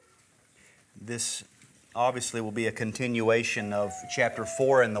This obviously will be a continuation of chapter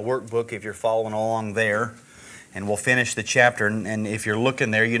 4 in the workbook if you're following along there. And we'll finish the chapter. And if you're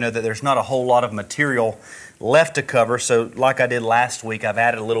looking there, you know that there's not a whole lot of material left to cover. So like I did last week, I've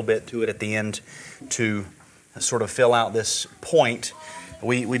added a little bit to it at the end to sort of fill out this point.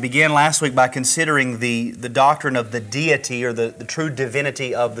 We began last week by considering the doctrine of the deity or the true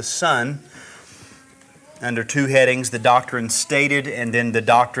divinity of the Son under two headings, the doctrine stated and then the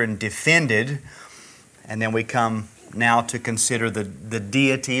doctrine defended. And then we come now to consider the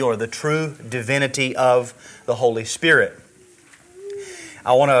deity or the true divinity of the Holy Spirit.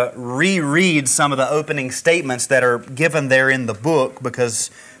 I want to reread some of the opening statements that are given there in the book because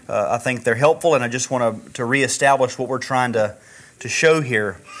I think they're helpful, and I just want to reestablish what we're trying to show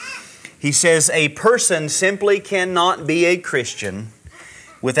here. He says, "A person simply cannot be a Christian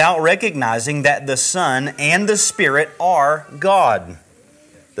without recognizing that the Son and the Spirit are God,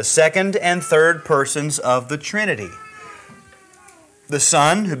 the second and third persons of the Trinity. The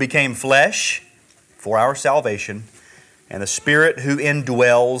Son who became flesh for our salvation, and the Spirit who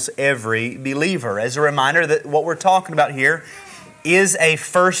indwells every believer." As a reminder that what we're talking about here is a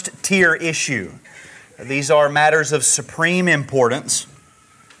first-tier issue. These are matters of supreme importance.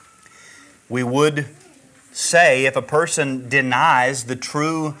 We would say if a person denies the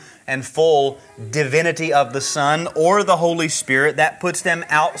true and full divinity of the Son or the Holy Spirit, that puts them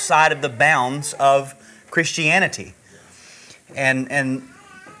outside of the bounds of Christianity. And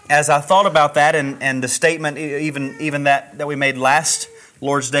as I thought about that and the statement even that we made last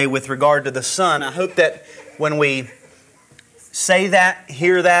Lord's Day with regard to the Son, I hope that when we say that,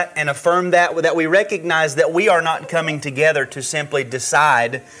 hear that, and affirm that we recognize that we are not coming together to simply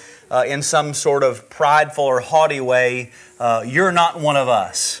decide in some sort of prideful or haughty way, you're not one of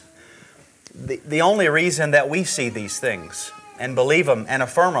us. The only reason that we see these things and believe them and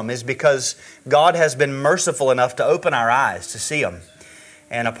affirm them is because God has been merciful enough to open our eyes to see them.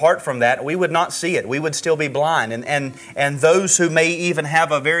 And apart from that, we would not see it. We would still be blind. And those who may even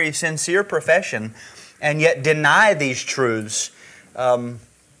have a very sincere profession and yet deny these truths,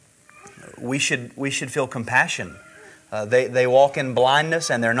 we should feel compassion. They walk in blindness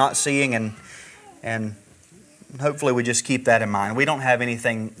and they're not seeing, and hopefully we just keep that in mind. We don't have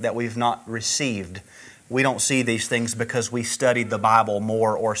anything that we've not received. We don't see these things because we studied the Bible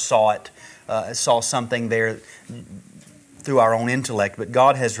more or saw something there through our own intellect, but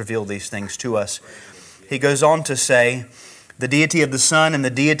God has revealed these things to us. He goes on to say, "The deity of the Son and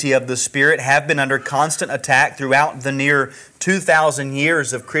the deity of the Spirit have been under constant attack throughout the near 2,000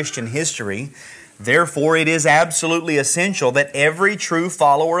 years of Christian history. Therefore, it is absolutely essential that every true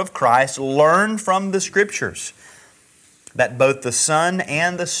follower of Christ learn from the Scriptures that both the Son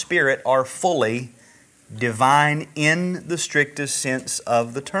and the Spirit are fully divine in the strictest sense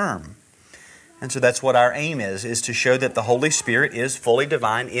of the term." And so that's what our aim is to show that the Holy Spirit is fully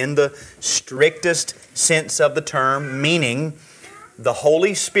divine in the strictest sense of the term, meaning the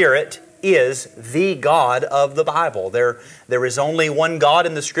Holy Spirit is the God of the Bible. There is only one God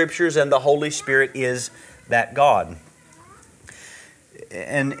in the Scriptures, and the Holy Spirit is that God.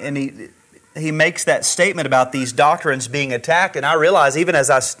 And he makes that statement about these doctrines being attacked, and I realize even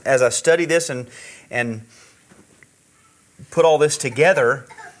as I study this and put all this together,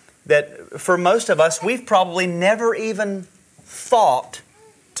 that for most of us, we've probably never even thought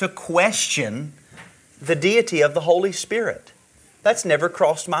to question the deity of the Holy Spirit. That's never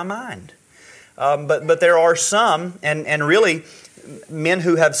crossed my mind. But there are some, and really men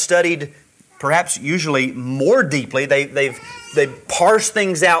who have studied perhaps usually more deeply, they've parsed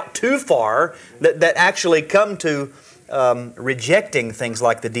things out too far that actually come to rejecting things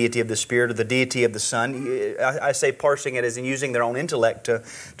like the deity of the Spirit or the deity of the Son. I say parsing it as in using their own intellect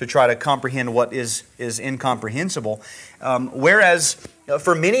to try to comprehend what is incomprehensible. Whereas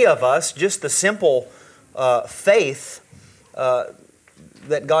for many of us, just the simple faith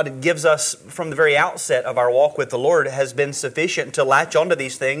that God gives us from the very outset of our walk with the Lord has been sufficient to latch onto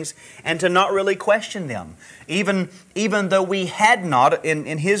these things and to not really question them. Even though we had not,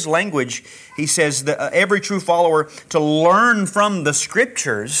 in His language, He says that every true follower to learn from the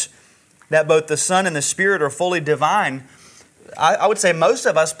Scriptures that both the Son and the Spirit are fully divine. I would say most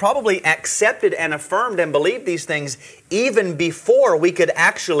of us probably accepted and affirmed and believed these things even before we could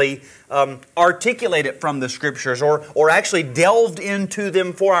actually articulate it from the Scriptures or actually delved into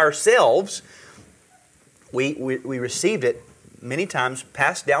them for ourselves. We received it many times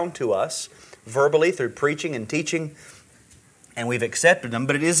passed down to us verbally through preaching and teaching, and we've accepted them.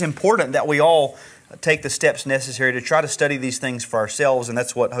 But it is important that we all take the steps necessary to try to study these things for ourselves, and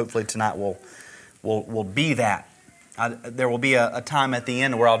that's what hopefully tonight will be that. There will be a time at the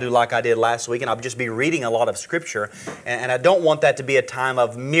end where I'll do like I did last week, and I'll just be reading a lot of Scripture. And I don't want that to be a time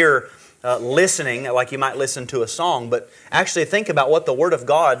of mere listening, like you might listen to a song, but actually think about what the Word of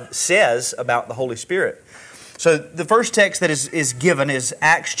God says about the Holy Spirit. So the first text that is given is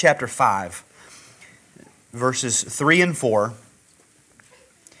Acts chapter 5, verses 3 and 4.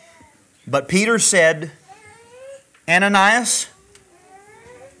 But Peter said, Ananias,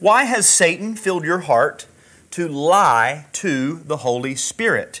 why has Satan filled your heart to lie to the Holy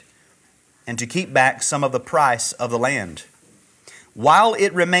Spirit and to keep back some of the price of the land? While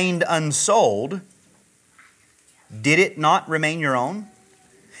it remained unsold, did it not remain your own?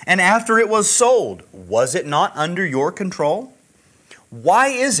 And after it was sold, was it not under your control? Why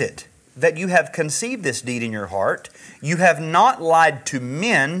is it that you have conceived this deed in your heart? You have not lied to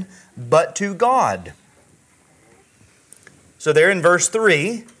men, but to God. So there in verse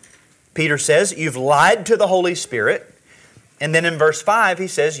 3, Peter says, you've lied to the Holy Spirit. And then in verse 5, he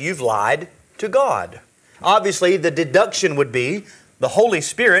says, you've lied to God. Obviously, the deduction would be the Holy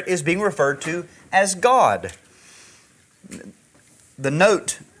Spirit is being referred to as God. The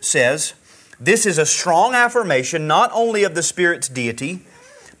note says, this is a strong affirmation not only of the Spirit's deity,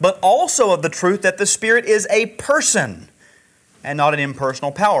 but also of the truth that the Spirit is a person and not an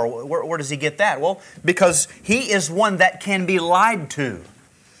impersonal power. Where does he get that? Well, because He is one that can be lied to.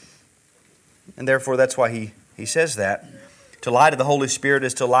 And therefore, that's why he says that. To lie to the Holy Spirit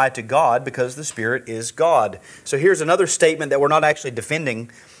is to lie to God because the Spirit is God. So here's another statement that we're not actually defending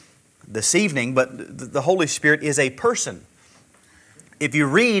this evening, but the Holy Spirit is a person. If you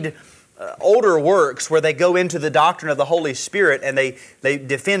read older works where they go into the doctrine of the Holy Spirit and they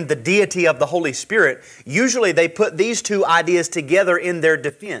defend the deity of the Holy Spirit, usually they put these two ideas together in their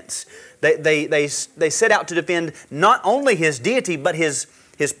defense. They set out to defend not only His deity, but His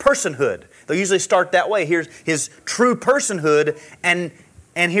personhood. They'll usually start that way. Here's His true personhood, and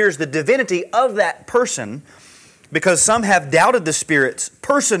here's the divinity of that person, because some have doubted the Spirit's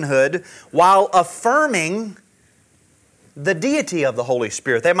personhood while affirming the deity of the Holy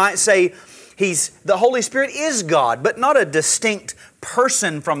Spirit. They might say the Holy Spirit is God, but not a distinct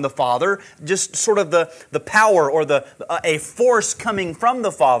person from the Father, just sort of the power or a force coming from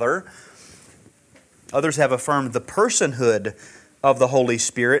the Father. Others have affirmed the personhood of the Holy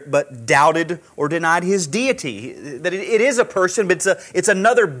Spirit, but doubted or denied His deity. That it is a person, but it's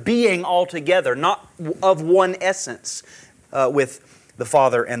another being altogether, not of one essence with the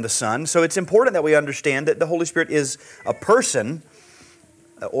Father and the Son. So it's important that we understand that the Holy Spirit is a person,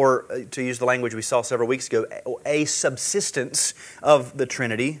 or to use the language we saw several weeks ago, a subsistence of the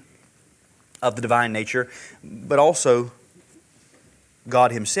Trinity, of the divine nature, but also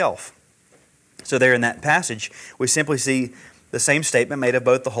God Himself. So there in that passage, we simply see the same statement made of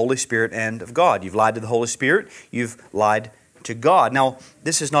both the Holy Spirit and of God. You've lied to the Holy Spirit, you've lied to God. Now,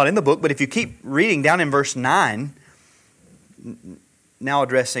 this is not in the book, but if you keep reading down in verse 9, now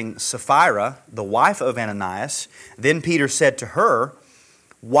addressing Sapphira, the wife of Ananias, then Peter said to her,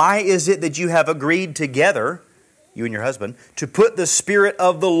 why is it that you have agreed together, you and your husband, to put the Spirit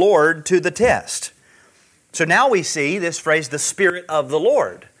of the Lord to the test? So now we see this phrase, the Spirit of the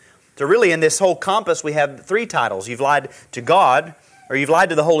Lord. So really in this whole compass we have three titles. You've lied to God, or you've lied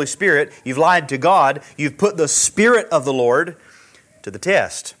to the Holy Spirit, you've lied to God, you've put the Spirit of the Lord to the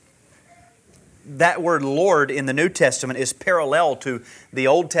test. That word Lord in the New Testament is parallel to the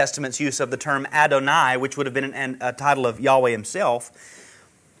Old Testament's use of the term Adonai, which would have been a title of Yahweh Himself.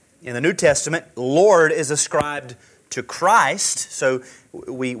 In the New Testament, Lord is ascribed to Christ. So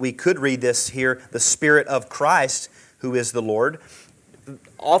we could read this here, the Spirit of Christ, who is the Lord.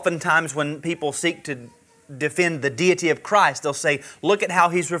 Oftentimes when people seek to defend the deity of Christ, they'll say, look at how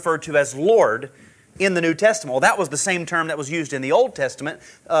He's referred to as Lord in the New Testament. Well, that was the same term that was used in the Old Testament,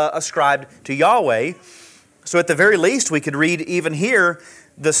 ascribed to Yahweh. So at the very least, we could read even here,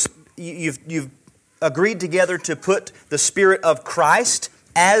 you've agreed together to put the Spirit of Christ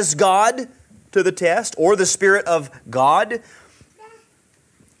as God to the test, or the Spirit of God.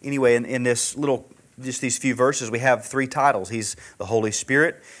 Anyway, in this little, just these few verses, we have three titles. He's the Holy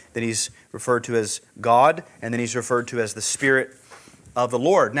Spirit, then He's referred to as God, and then He's referred to as the Spirit of the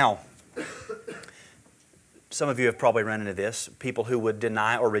Lord. Now, some of you have probably run into this. People who would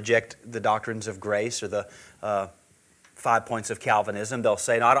deny or reject the doctrines of grace or the 5 points of Calvinism, they'll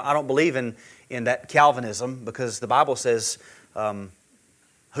say, no, I don't believe in that Calvinism because the Bible says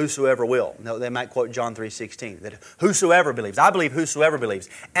whosoever will. No, they might quote John 3:16, that whosoever believes. I believe whosoever believes.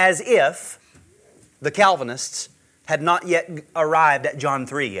 As if the Calvinists had not yet arrived at John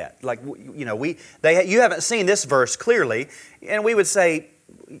 3 yet. Like, you know, you haven't seen this verse clearly, and we would say,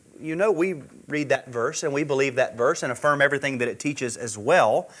 you know we read that verse and we believe that verse and affirm everything that it teaches as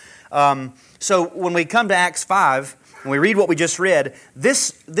well. So when we come to Acts 5, when we read what we just read,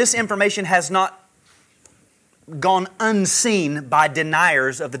 this information has not gone unseen by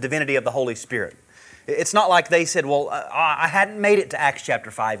deniers of the divinity of the Holy Spirit. It's not like they said, well, I hadn't made it to Acts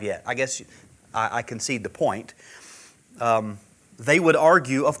chapter 5 yet. I guess I concede the point. They would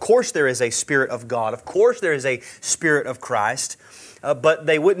argue, of course there is a Spirit of God. Of course there is a Spirit of Christ. But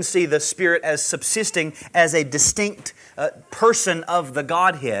they wouldn't see the Spirit as subsisting as a distinct person of the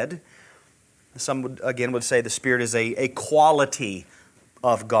Godhead. Some would say the Spirit is a quality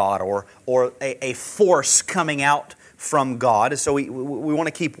of God or a force coming out from God. So we want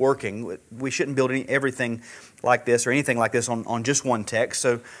to keep working. We shouldn't build everything like this or anything like this on just one text.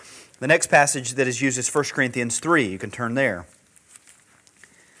 So the next passage that is used is 1 Corinthians 3. You can turn there.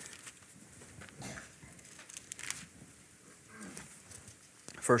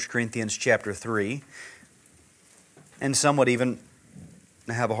 1 Corinthians chapter 3. And some would even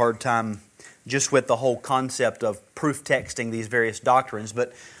have a hard time just with the whole concept of proof texting these various doctrines.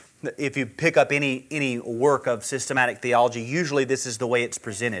 But if you pick up any work of systematic theology, usually this is the way it's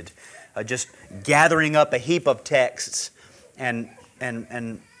presented. Just gathering up a heap of texts and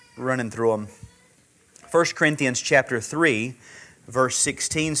running through them. 1 Corinthians chapter 3, verse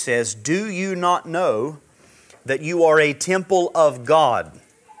 16 says, "Do you not know that you are a temple of God,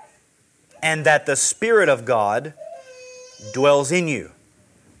 and that the Spirit of God dwells in you?"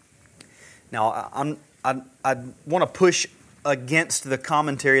 Now, I want to push against the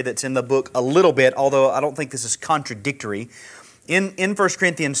commentary that's in the book a little bit, although I don't think this is contradictory. In 1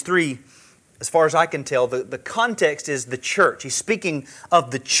 Corinthians 3, as far as I can tell, the context is the church. He's speaking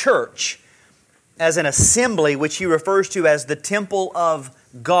of the church as an assembly, which he refers to as the temple of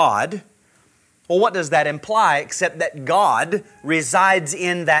God. Well, what does that imply except that God resides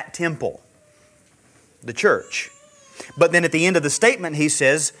in that temple, the church? But then at the end of the statement he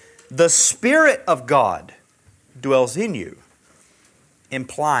says, "The Spirit of God dwells in you,"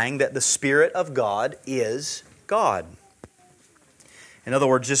 implying that the Spirit of God is God. In other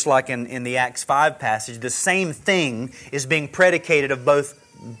words, just like in the Acts 5 passage, the same thing is being predicated of both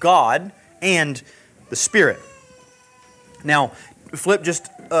God and the Spirit. Now, flip just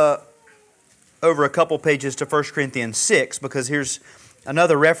over a couple pages to 1 Corinthians 6, because here's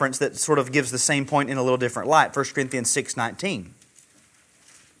another reference that sort of gives the same point in a little different light. 1 Corinthians 6:19.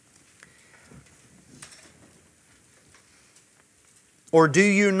 "Or do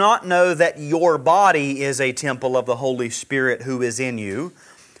you not know that your body is a temple of the Holy Spirit who is in you,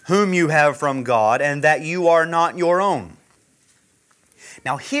 whom you have from God, and that you are not your own?"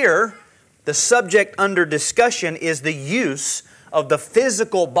 Now here, the subject under discussion is the use of the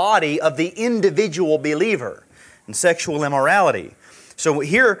physical body of the individual believer and sexual immorality. So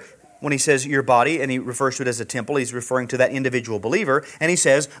here, when he says your body, and he refers to it as a temple, he's referring to that individual believer, and he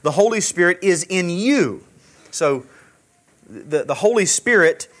says the Holy Spirit is in you. So the Holy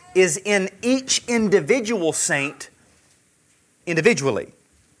Spirit is in each individual saint individually,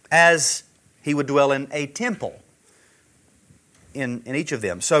 as He would dwell in a temple in each of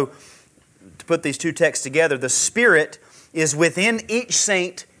them. So, to put these two texts together, the Spirit is within each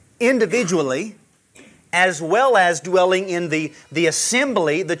saint individually, as well as dwelling in the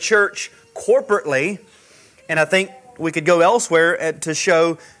assembly, the church corporately. And I think we could go elsewhere to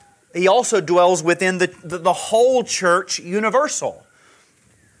show He also dwells within the whole church universal.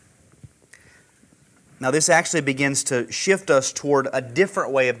 Now this actually begins to shift us toward a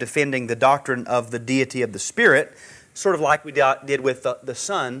different way of defending the doctrine of the deity of the Spirit, sort of like we did with the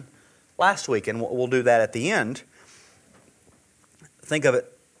Son last week, and we'll do that at the end. Think of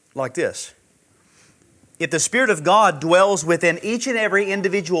it like this. If the Spirit of God dwells within each and every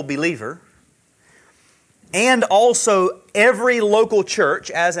individual believer, and also every local church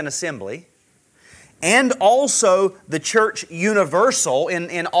as an assembly, and also the church universal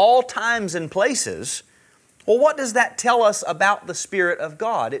in all times and places, well, what does that tell us about the Spirit of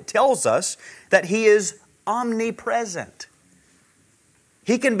God? It tells us that He is omnipresent.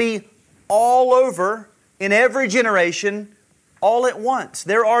 He can be all over in every generation all at once.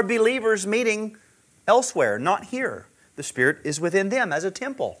 There are believers meeting elsewhere, not here. The Spirit is within them as a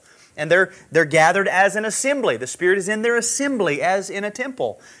temple. And they're gathered as an assembly. The Spirit is in their assembly as in a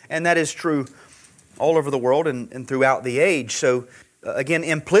temple. And that is true all over the world and throughout the age. So, again,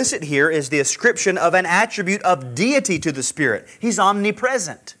 implicit here is the ascription of an attribute of deity to the Spirit. He's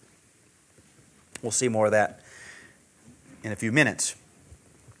omnipresent. We'll see more of that in a few minutes.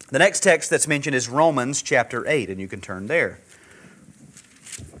 The next text that's mentioned is Romans chapter 8, and you can turn there.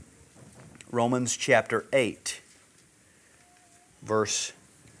 Romans chapter 8, verse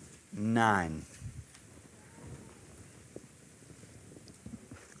 9.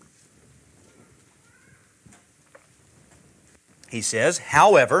 He says,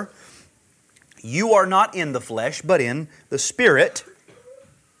 "However, you are not in the flesh, but in the Spirit,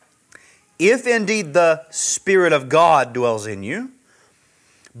 if indeed the Spirit of God dwells in you.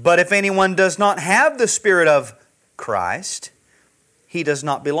 But if anyone does not have the Spirit of Christ, he does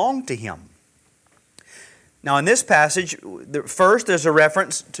not belong to Him." Now in this passage, first there's a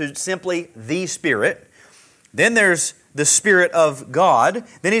reference to simply the Spirit. Then there's the Spirit of God.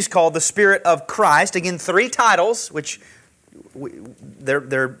 Then He's called the Spirit of Christ. Again, 3 titles, which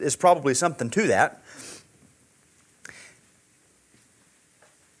there is probably something to that.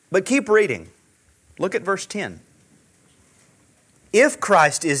 But keep reading. Look at verse 10. "If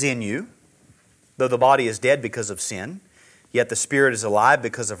Christ is in you, though the body is dead because of sin, yet the Spirit is alive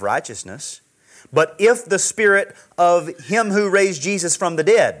because of righteousness. But if the Spirit of Him who raised Jesus from the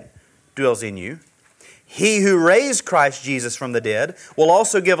dead dwells in you, He who raised Christ Jesus from the dead will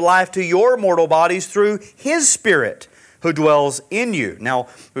also give life to your mortal bodies through His Spirit who dwells in you." Now,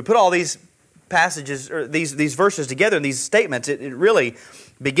 we put all these passages, or these verses together in these statements, it really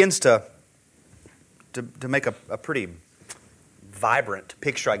begins to make a pretty vibrant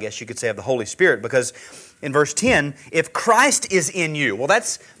picture, I guess you could say, of the Holy Spirit. Because in verse 10, if Christ is in you, well,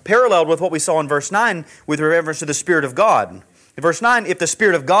 that's paralleled with what we saw in verse 9 with reference to the Spirit of God. In verse 9, if the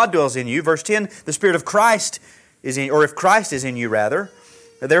Spirit of God dwells in you. Verse 10, the Spirit of Christ is in you, or if Christ is in you, rather.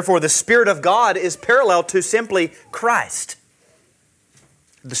 Therefore, the Spirit of God is parallel to simply Christ.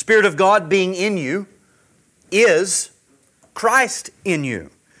 The Spirit of God being in you is Christ in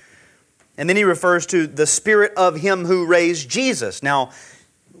you. And then he refers to the Spirit of Him who raised Jesus. Now,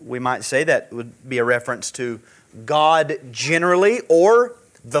 we might say that would be a reference to God generally, or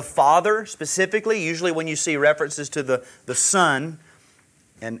the Father specifically. Usually when you see references to the Son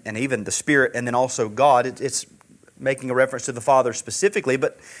and even the Spirit and then also God, it's making a reference to the Father specifically.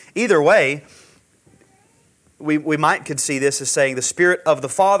 But either way, we might could see this as saying the Spirit of the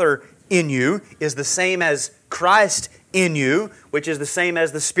Father in you is the same as Christ in you, which is the same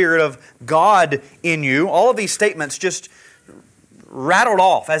as the Spirit of God in you. All of these statements just rattled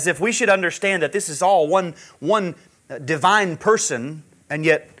off as if we should understand that this is all one divine person, and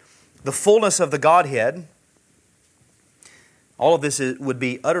yet the fullness of the Godhead. All of this would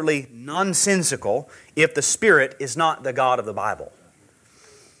be utterly nonsensical if the Spirit is not the God of the Bible.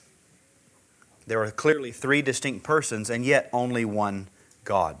 There are clearly 3 distinct persons and yet only one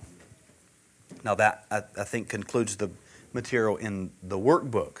God. Now that, I think, concludes the material in the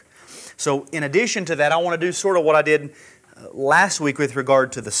workbook. So in addition to that, I want to do sort of what I did last week with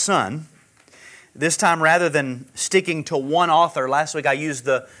regard to the Son. This time, rather than sticking to one author, last week I used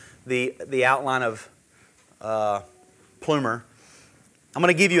the outline of Plumer. I'm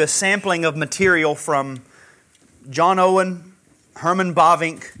going to give you a sampling of material from John Owen, Herman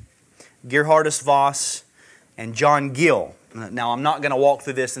Bavinck, Gerhardus Voss, and John Gill. Now, I'm not going to walk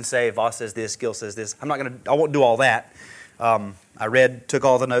through this and say Voss says this, Gill says this. I won't do all that. I took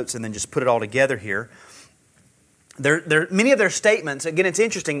all the notes, and then just put it all together here. Many of their statements, again, it's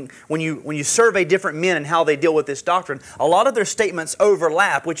interesting when you survey different men and how they deal with this doctrine, a lot of their statements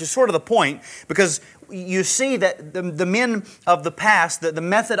overlap, which is sort of the point, because you see that the men of the past, the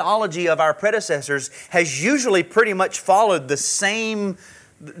methodology of our predecessors has usually pretty much followed the same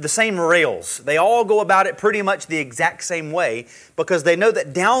rails. They all go about it pretty much the exact same way, because they know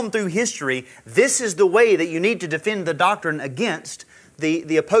that down through history, this is the way that you need to defend the doctrine against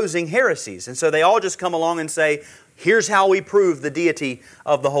the opposing heresies. And so they all just come along and say, here's how we prove the deity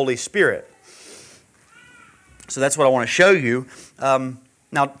of the Holy Spirit. So that's what I want to show you.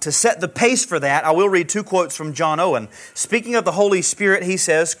 Now, to set the pace for that, I will read 2 quotes from John Owen. Speaking of the Holy Spirit, he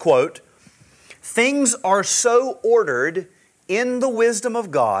says, quote, "Things are so ordered in the wisdom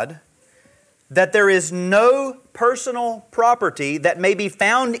of God that there is no personal property that may be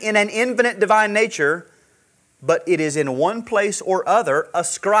found in an infinite divine nature, but it is in one place or other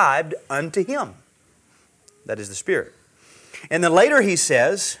ascribed unto Him." That is the Spirit. And then later he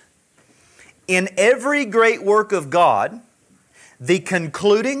says, "In every great work of God, the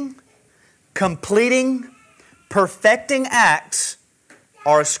concluding, completing, perfecting acts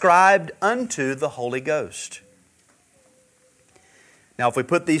are ascribed unto the Holy Ghost." Now, if we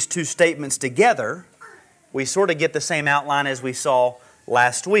put these 2 statements together, we sort of get the same outline as we saw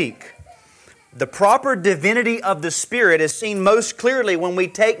last week. The proper divinity of the Spirit is seen most clearly when we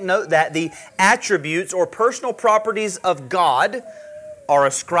take note that the attributes or personal properties of God are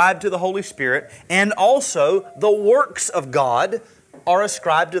ascribed to the Holy Spirit, and also the works of God are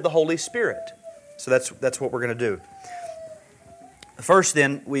ascribed to the Holy Spirit. So that's what we're going to do. First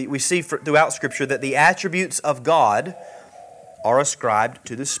then, we see throughout Scripture that the attributes of God are ascribed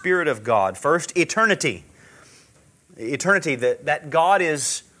to the Spirit of God. First, eternity. Eternity, that God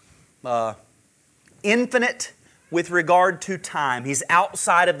is infinite with regard to time. He's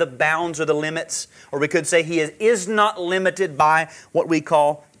outside of the bounds or the limits, or we could say He is not limited by what we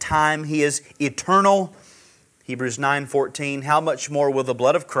call time. He is eternal. Hebrews 9:14, how much more will the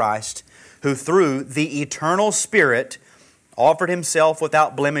blood of Christ, who through the eternal Spirit offered Himself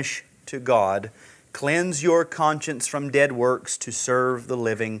without blemish to God, cleanse your conscience from dead works to serve the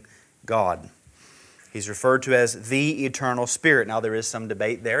living God. He's referred to as the eternal Spirit. Now there is some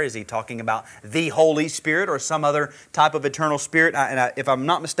debate there. Is he talking about the Holy Spirit or some other type of eternal Spirit? If I'm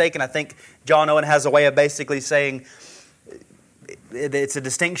not mistaken, I think John Owen has a way of basically saying it's a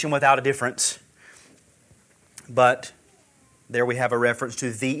distinction without a difference. But there we have a reference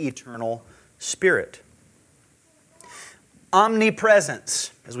to the eternal Spirit.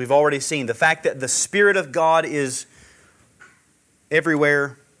 Omnipresence, as we've already seen, the fact that the Spirit of God is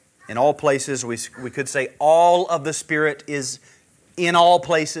everywhere, in all places. We could say all of the Spirit is in all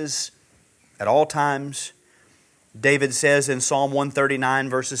places, at all times. David says in Psalm 139,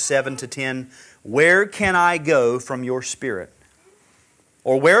 verses 7 to 10, "Where can I go from your Spirit?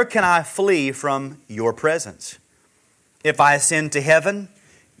 Or where can I flee from your presence? If I ascend to heaven,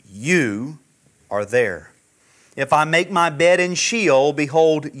 you are there. If I make my bed in Sheol,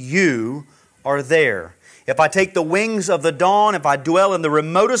 behold, you are there. If I take the wings of the dawn, if I dwell in the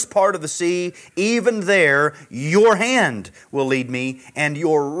remotest part of the sea, even there your hand will lead me, and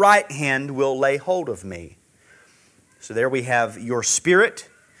your right hand will lay hold of me." So there we have your Spirit,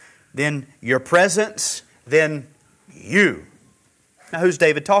 then your presence, then you. Now who's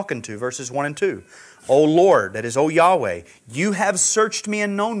David talking to? Verses 1 and 2. "O Lord," that is, "O Yahweh, you have searched me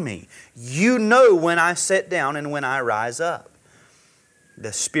and known me. You know when I sit down and when I rise up."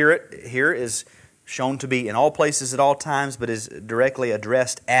 The Spirit here is shown to be in all places at all times, but is directly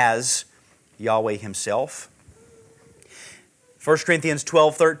addressed as Yahweh Himself. 1 Corinthians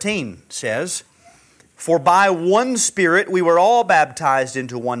 12:13 says, "For by one Spirit we were all baptized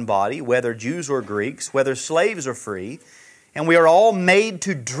into one body, whether Jews or Greeks, whether slaves or free, and we are all made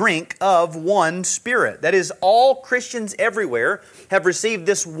to drink of one Spirit." That is, all Christians everywhere have received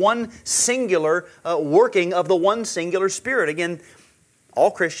this one singular working of the one singular Spirit. Again, all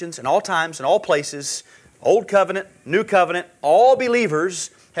Christians in all times and all places, Old Covenant, New Covenant, all believers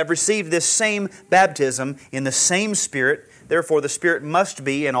have received this same baptism in the same Spirit. Therefore, the Spirit must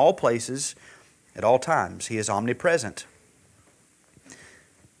be in all places at all times. He is omnipresent.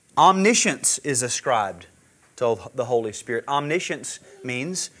 Omniscience is ascribed to the Holy Spirit. Omniscience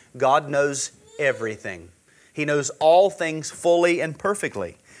means God knows everything. He knows all things fully and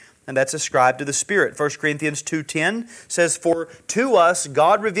perfectly. And that's ascribed to the Spirit. 1 Corinthians 2:10 says, "For to us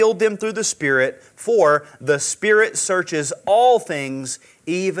God revealed them through the Spirit, for the Spirit searches all things,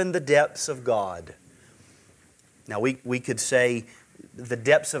 even the depths of God." Now we could say the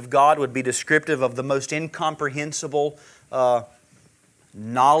depths of God would be descriptive of the most incomprehensible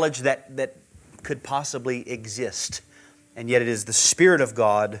knowledge that could possibly exist. And yet it is the Spirit of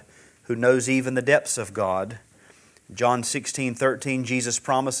God who knows even the depths of God. John 16:13, Jesus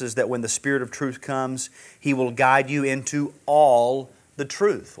promises that when the Spirit of truth comes, He will guide you into all the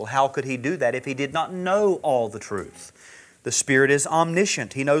truth. Well, how could He do that if He did not know all the truth? The Spirit is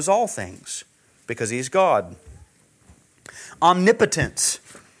omniscient. He knows all things because He's God. Omnipotence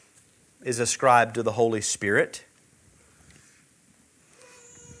is ascribed to the Holy Spirit.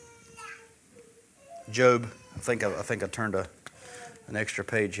 Job, I think I turned an extra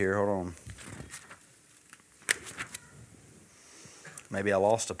page here. Hold on. Maybe I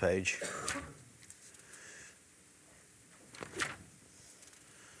lost a page.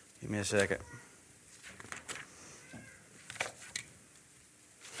 Give me a second.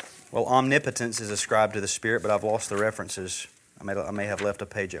 Well, omnipotence is ascribed to the Spirit, but I've lost the references. I may have left a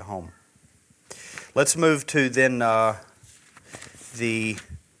page at home. Let's move to then the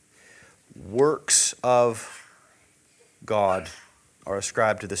works of God are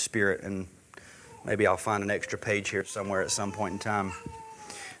ascribed to the Spirit, and maybe I'll find an extra page here somewhere at some point in time.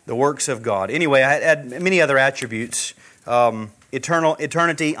 The works of God. Anyway, I had many other attributes.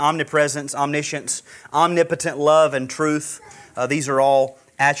 Eternity, omnipresence, omniscience, omnipotent love and truth. These are all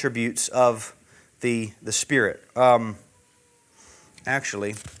attributes of the Spirit.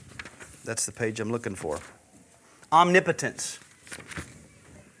 Actually, that's the page I'm looking for. Omnipotence.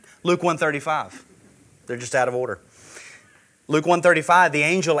 Luke 1:35. They're just out of order. Luke 1:35, "The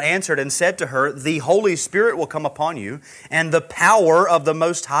angel answered and said to her, The Holy Spirit will come upon you, and the power of the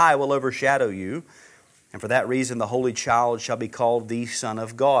Most High will overshadow you. And for that reason, the Holy Child shall be called the Son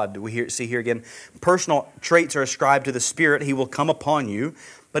of God. We see here again, personal traits are ascribed to the Spirit. He will come upon you.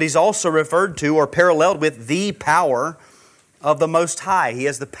 But He's also referred to or paralleled with the power of the Most High. He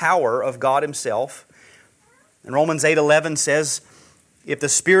has the power of God Himself. And Romans 8:11 says, if the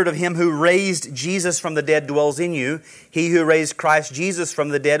Spirit of Him who raised Jesus from the dead dwells in you, He who raised Christ Jesus from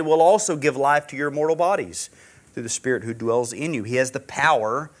the dead will also give life to your mortal bodies through the Spirit who dwells in you. He has the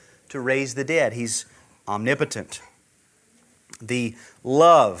power to raise the dead. He's omnipotent. The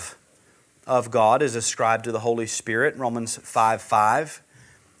love of God is ascribed to the Holy Spirit, Romans 5:5.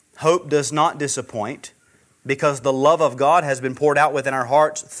 Hope does not disappoint because the love of God has been poured out within our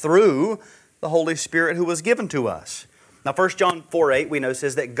hearts through the Holy Spirit who was given to us. Now 1 John 4:8 we know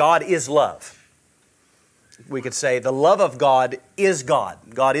says that God is love. We could say the love of God is God.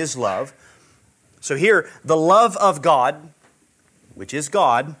 God is love. So here, the love of God, which is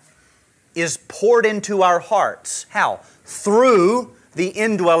God, is poured into our hearts. How? Through the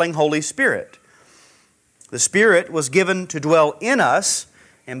indwelling Holy Spirit. The Spirit was given to dwell in us,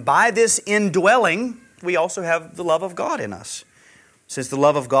 and by this indwelling, we also have the love of God in us. Since the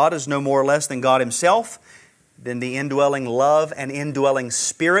love of God is no more or less than God Himself, then the indwelling love and indwelling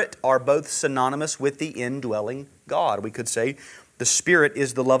Spirit are both synonymous with the indwelling God. We could say the Spirit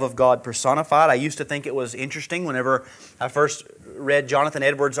is the love of God personified. I used to think it was interesting whenever I first read Jonathan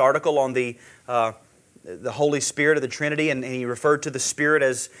Edwards' article on the Holy Spirit of the Trinity, and he referred to the Spirit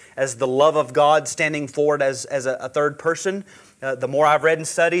as the love of God standing forward as a third person. The more I've read and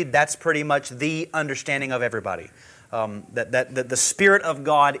studied, that's pretty much the understanding of everybody. That the Spirit of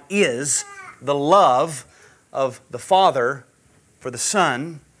God is the love of the Father for the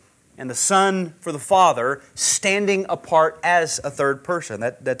Son, and the Son for the Father, standing apart as a third person.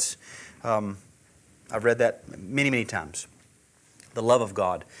 I've read that many, many times. The love of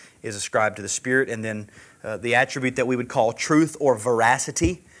God is ascribed to the Spirit, and then the attribute that we would call truth or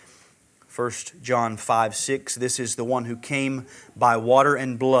veracity. 1 John 5:6, this is the one who came by water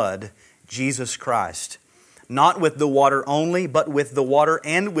and blood, Jesus Christ. Not with the water only, but with the water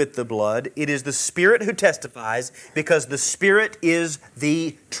and with the blood. It is the Spirit who testifies, because the Spirit is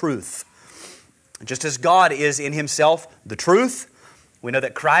the truth. Just as God is in Himself the truth, we know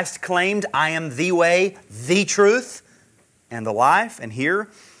that Christ claimed, I am the way, the truth, and the life. And here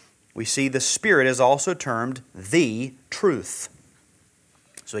we see the Spirit is also termed the truth.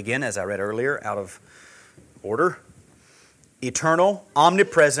 So again, as I read earlier, out of order, eternal,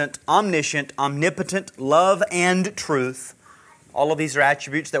 omnipresent, omniscient, omnipotent, love and truth. All of these are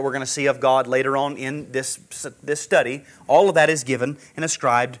attributes that we're going to see of God later on in this study. All of that is given and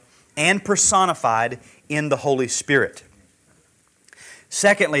ascribed and personified in the Holy Spirit.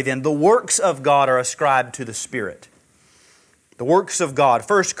 Secondly, then, the works of God are ascribed to the Spirit. The works of God.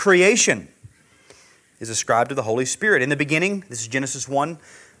 First, creation is ascribed to the Holy Spirit. In the beginning, this is Genesis 1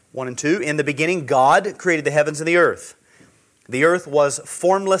 and 2. In the beginning, God created the heavens and the earth. The earth was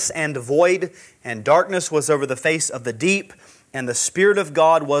formless and void, and darkness was over the face of the deep, and the Spirit of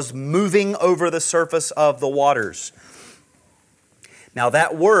God was moving over the surface of the waters. Now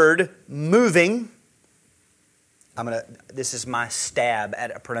that word, moving, this is my stab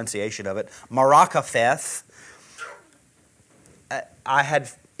at a pronunciation of it, marakafeth.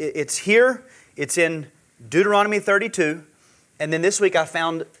 It's here, it's in Deuteronomy 32, and then this week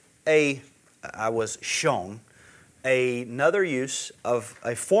I was shown another use of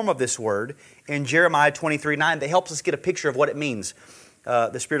a form of this word in Jeremiah 23:9 that helps us get a picture of what it means.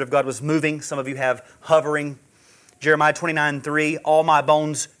 The Spirit of God was moving. Some of you have hovering. Jeremiah 29:3, all my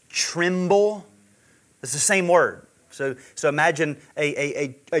bones tremble. It's the same word. So imagine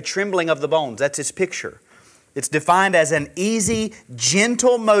a trembling of the bones. That's its picture. It's defined as an easy,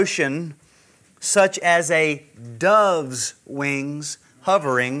 gentle motion such as a dove's wings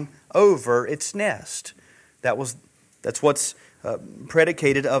hovering over its nest. That's what's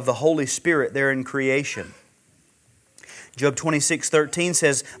predicated of the Holy Spirit there in creation. Job 26:13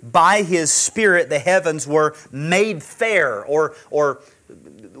 says, by His Spirit the heavens were made fair, or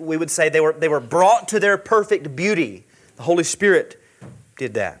we would say they were brought to their perfect beauty. The Holy Spirit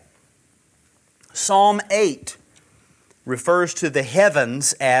did that. Psalm 8 refers to the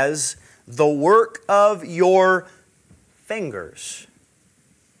heavens as the work of your fingers.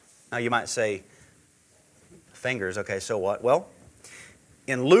 Now you might say, fingers, okay, so what? Well,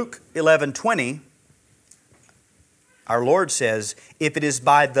 in Luke 11:20, our Lord says, if it is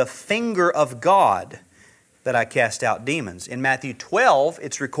by the finger of God that I cast out demons. In Matthew 12,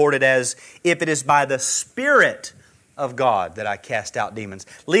 it's recorded as, if it is by the Spirit of God that I cast out demons,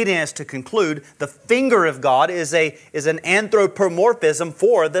 leading us to conclude the finger of God is an anthropomorphism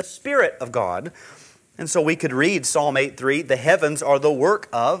for the Spirit of God. And so we could read Psalm 8:3, the heavens are the work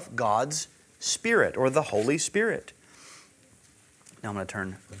of God's Spirit, or the Holy Spirit. Now I'm going to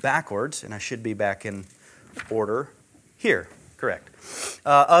turn backwards, and I should be back in order here. Correct.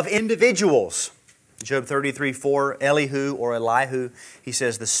 Of individuals. Job 33:4, Elihu or Elihu, he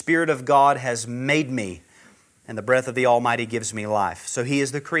says, the Spirit of God has made me, and the breath of the Almighty gives me life. So He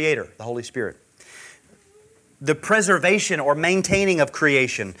is the Creator, the Holy Spirit. The preservation or maintaining of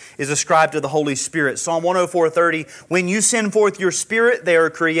creation is ascribed to the Holy Spirit. Psalm 104:30, when you send forth your Spirit, they are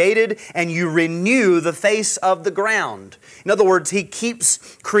created, and you renew the face of the ground. In other words, He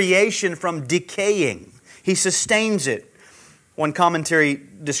keeps creation from decaying. He sustains it. One commentary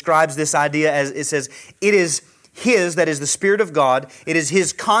describes this idea as, it says, it is His, that is the Spirit of God, it is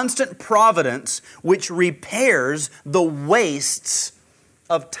His constant providence which repairs the wastes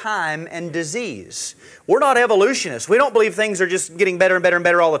of time and disease. We're not evolutionists. We don't believe things are just getting better and better and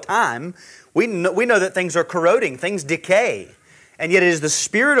better all the time. We know that things are corroding, things decay. And yet it is the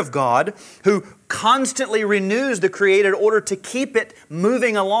Spirit of God who constantly renews the created order to keep it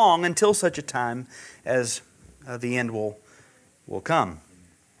moving along until such a time as the end will come.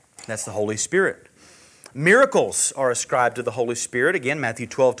 That's the Holy Spirit. Miracles are ascribed to the Holy Spirit. Again, Matthew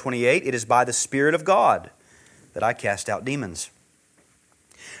 12:28, it is by the Spirit of God that I cast out demons.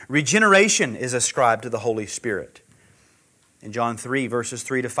 Regeneration is ascribed to the Holy Spirit. In John 3, verses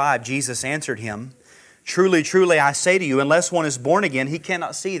 3-5, Jesus answered him, truly, truly, I say to you, unless one is born again, he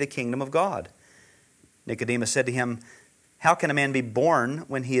cannot see the kingdom of God. Nicodemus said to him, how can a man be born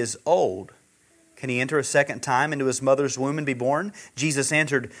when he is old? Can he enter a second time into his mother's womb and be born? Jesus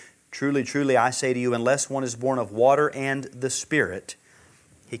answered, truly, truly, I say to you, unless one is born of water and the Spirit,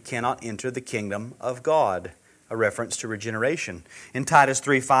 he cannot enter the kingdom of God. A reference to regeneration. In Titus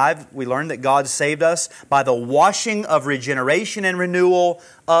 3:5, we learn that God saved us by the washing of regeneration and renewal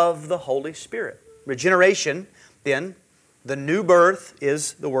of the Holy Spirit. Regeneration, then, the new birth,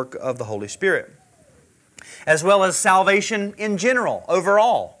 is the work of the Holy Spirit. As well as salvation in general,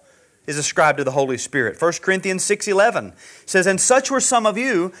 overall, is ascribed to the Holy Spirit. 1 Corinthians 6:11 says, and such were some of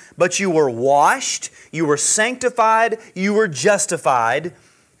you, but you were washed, you were sanctified, you were justified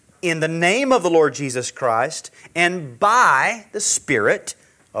in the name of the Lord Jesus Christ and by the Spirit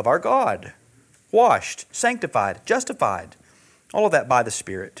of our God. Washed, sanctified, justified. All of that by the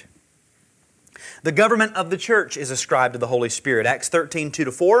Spirit. The government of the church is ascribed to the Holy Spirit. Acts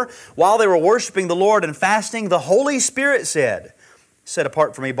 13:2-4, while they were worshiping the Lord and fasting, the Holy Spirit said, set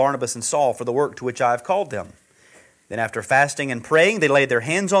apart for me Barnabas and Saul for the work to which I have called them. Then after fasting and praying, they laid their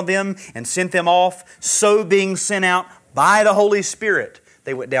hands on them and sent them off. So being sent out by the Holy Spirit,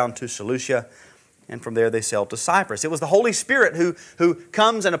 they went down to Seleucia, and from there they sailed to Cyprus. It was the Holy Spirit who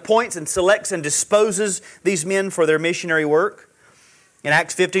comes and appoints and selects and disposes these men for their missionary work. In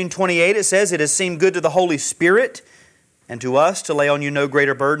Acts 15:28 it says, it has seemed good to the Holy Spirit and to us to lay on you no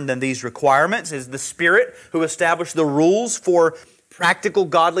greater burden than these requirements. It is the Spirit who established the rules for practical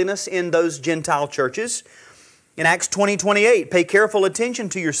godliness in those Gentile churches. In Acts 20:28, pay careful attention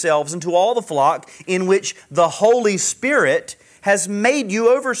to yourselves and to all the flock in which the Holy Spirit has made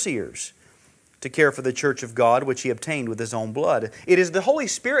you overseers to care for the church of God, which He obtained with His own blood. It is the Holy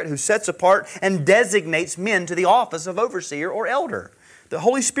Spirit who sets apart and designates men to the office of overseer or elder. The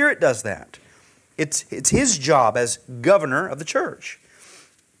Holy Spirit does that. It's His job as governor of the church.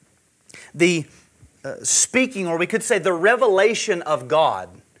 The speaking, or we could say the revelation of God,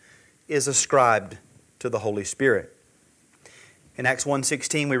 is ascribed to the Holy Spirit. In Acts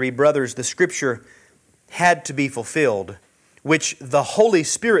 1:16 we read, brothers, the Scripture had to be fulfilled, which the Holy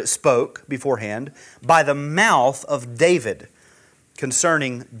Spirit spoke beforehand by the mouth of David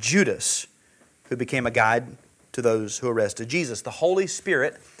concerning Judas, who became a guide to those who arrested Jesus. The Holy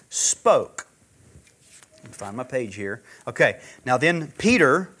Spirit spoke. Let me find my page here. Okay, now then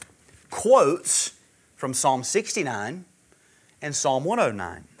Peter quotes from Psalm 69 and Psalm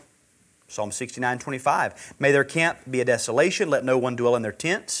 109. Psalm 69:25, may their camp be a desolation, let no one dwell in their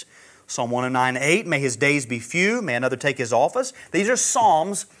tents. Psalm 109:8, may his days be few, may another take his office. These are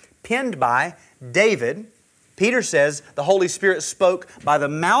psalms penned by David. Peter says the Holy Spirit spoke by the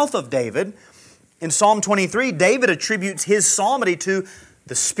mouth of David. In Psalm 23, David attributes his psalmody to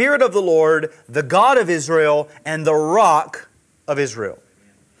the Spirit of the Lord, the God of Israel, and the Rock of Israel.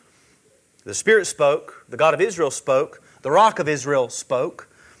 The Spirit spoke, the God of Israel spoke, the Rock of Israel spoke.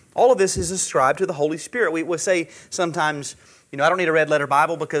 All of this is ascribed to the Holy Spirit. We say sometimes, I don't need a red letter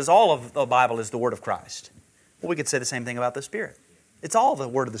Bible because all of the Bible is the Word of Christ. Well, we could say the same thing about the Spirit. It's all the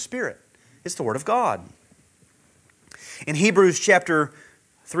Word of the Spirit. It's the Word of God. In Hebrews chapter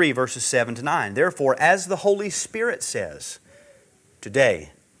 3, verses 7-9, therefore, as the Holy Spirit says,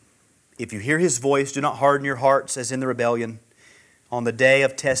 today, If you hear His voice, do not harden your hearts as in the rebellion on the day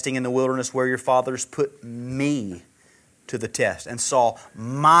of testing in the wilderness where your fathers put Me to the test and saw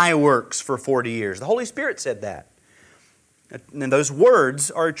My works for 40 years. The Holy Spirit said that. And those words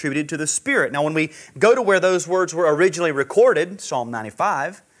are attributed to the Spirit. Now when we go to where those words were originally recorded, Psalm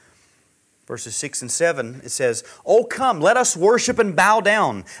 95, verses 6 and 7, it says, "O come, let us worship and bow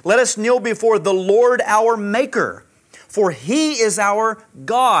down. Let us kneel before the Lord our Maker. For He is our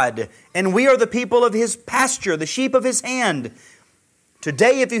God, and we are the people of His pasture, the sheep of His hand.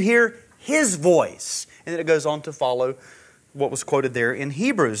 Today if you hear His voice." And then it goes on to follow what was quoted there in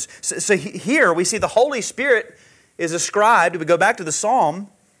Hebrews. So here we see the Holy Spirit is ascribed, if we go back to the Psalm,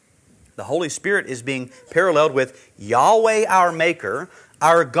 the Holy Spirit is being paralleled with Yahweh our Maker,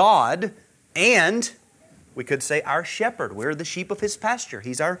 our God, and we could say our shepherd. We're the sheep of His pasture.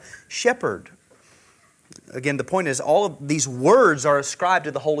 He's our shepherd. Again, the point is all of these words are ascribed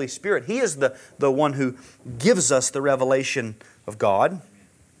to the Holy Spirit. He is the one who gives us the revelation of God.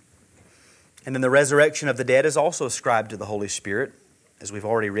 And then the resurrection of the dead is also ascribed to the Holy Spirit, as we've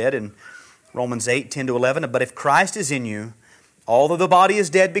already read in Romans 8, 10 to 11. "But if Christ is in you, although the body is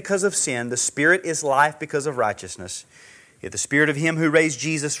dead because of sin, the Spirit is life because of righteousness. If the Spirit of Him who raised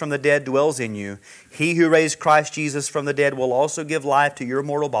Jesus from the dead dwells in you, He who raised Christ Jesus from the dead will also give life to your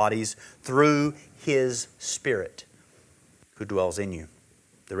mortal bodies through His Spirit who dwells in you."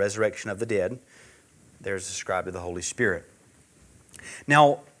 The resurrection of the dead, there's ascribed to the Holy Spirit.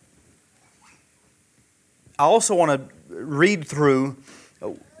 Now, I also want to read through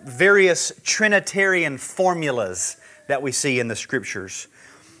various Trinitarian formulas that we see in the Scriptures.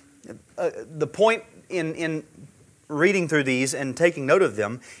 The point in reading through these and taking note of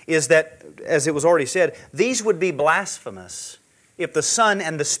them is that, as it was already said, these would be blasphemous if the Son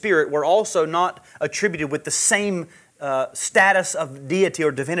and the Spirit were also not attributed with the same status of deity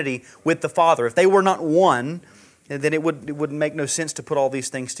or divinity with the Father. If they were not one, then it would make no sense to put all these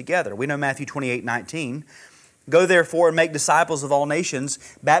things together. We know Matthew 28:19. "Go therefore and make disciples of all nations,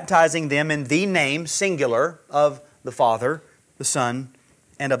 baptizing them in the name, singular, of the Father, the Son,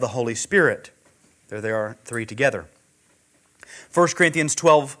 and of the Holy Spirit." There they are, three together. 1 Corinthians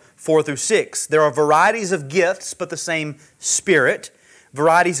 12, 4 through 6. "There are varieties of gifts, but the same Spirit.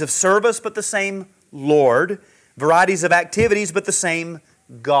 Varieties of service, but the same Lord. Varieties of activities, but the same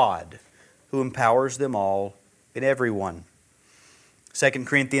God, who empowers them all in everyone." 2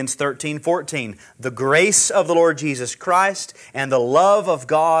 Corinthians 13, 14. "The grace of the Lord Jesus Christ and the love of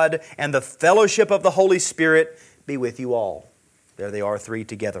God and the fellowship of the Holy Spirit be with you all." There they are, three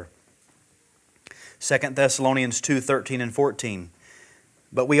together. 2 Thessalonians 2, 13 and 14.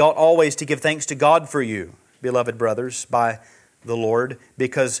 "But we ought always to give thanks to God for you, beloved brothers, by the Lord,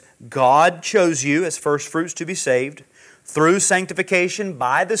 because God chose you as firstfruits to be saved, through sanctification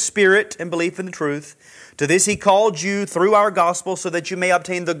by the Spirit and belief in the truth. To this He called you through our gospel, so that you may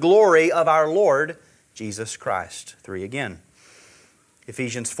obtain the glory of our Lord Jesus Christ." Three again.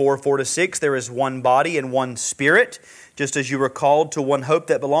 Ephesians 4, 4 to 6. "There is one body and one Spirit, just as you were called to one hope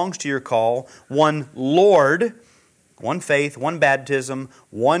that belongs to your call, one Lord, one faith, one baptism,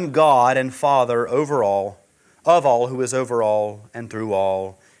 one God and Father over all, of all, who is over all and through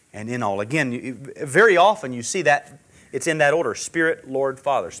all and in all." Again, very often you see that it's in that order: Spirit, Lord,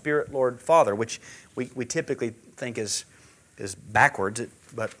 Father. Spirit, Lord, Father, which we typically think is backwards,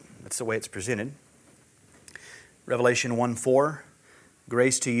 but that's the way it's presented. Revelation 1, 4.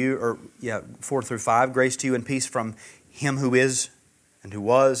 "Grace to you," 4 through 5. "Grace to you and peace from Him who is, and who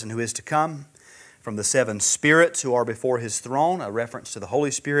was, and who is to come, from the seven spirits who are before His throne," a reference to the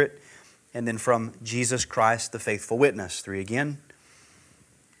Holy Spirit, and then from Jesus Christ, the faithful witness. 3 again.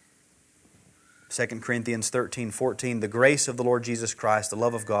 2 Corinthians 13, 14. "The grace of the Lord Jesus Christ, the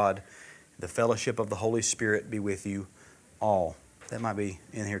love of God, the fellowship of the Holy Spirit be with you all." That might be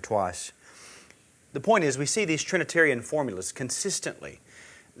in here twice. The point is, we see these Trinitarian formulas consistently.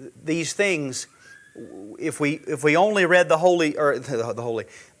 These things, if we only read the Holy Old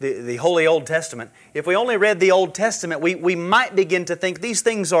Testament, if we only read the Old Testament, we might begin to think these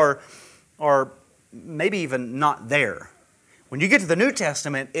things are maybe even not there. When you get to the New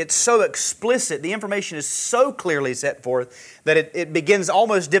Testament, it's so explicit, the information is so clearly set forth that it begins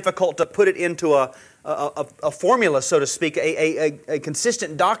almost difficult to put it into a formula, so to speak, a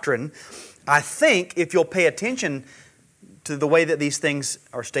consistent doctrine. I think if you'll pay attention to the way that these things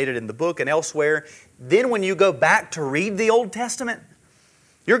are stated in the book and elsewhere, then when you go back to read the Old Testament,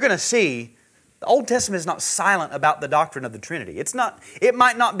 you're going to see The Old Testament is not silent about the doctrine of the Trinity. It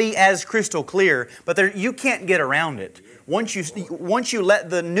might not be as crystal clear, but you can't get around it. Once you let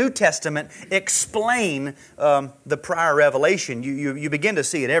the New Testament explain the prior revelation, you begin to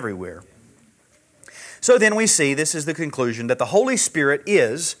see it everywhere. So then we see, this is the conclusion, that the Holy Spirit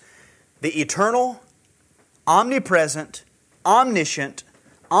is the eternal, omnipresent, omniscient,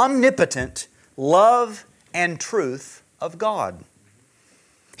 omnipotent love and truth of God.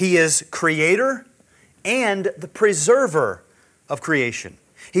 He is creator and the preserver of creation.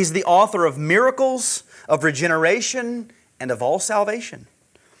 He's the author of miracles, of regeneration, and of all salvation.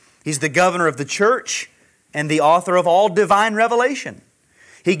 He's the governor of the church and the author of all divine revelation.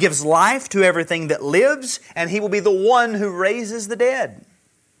 He gives life to everything that lives, and He will be the one who raises the dead.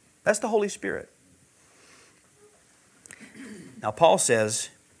 That's the Holy Spirit. Now, Paul says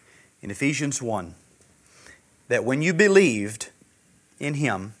in Ephesians 1 that when you believed in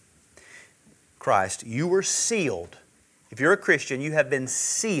Him, Christ, you were sealed. If you're a Christian, you have been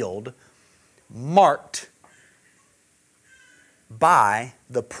sealed, marked by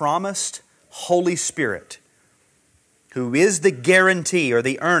the promised Holy Spirit, who is the guarantee or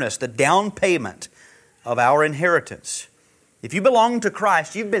the earnest, the down payment of our inheritance. If you belong to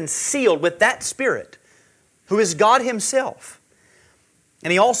Christ, you've been sealed with that Spirit, who is God Himself.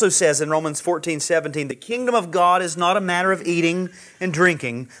 And he also says in Romans 14:17, the kingdom of God is not a matter of eating and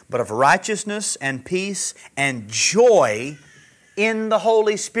drinking, but of righteousness and peace and joy in the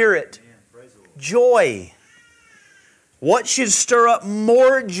Holy Spirit. Joy. What should stir up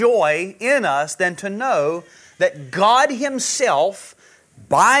more joy in us than to know that God Himself,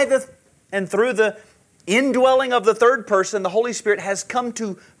 and through the indwelling of the third person, the Holy Spirit, has come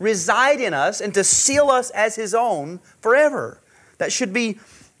to reside in us and to seal us as His own forever. That should be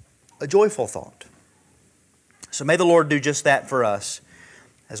a joyful thought. So may the Lord do just that for us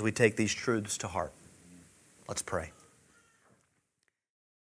as we take these truths to heart. Let's pray.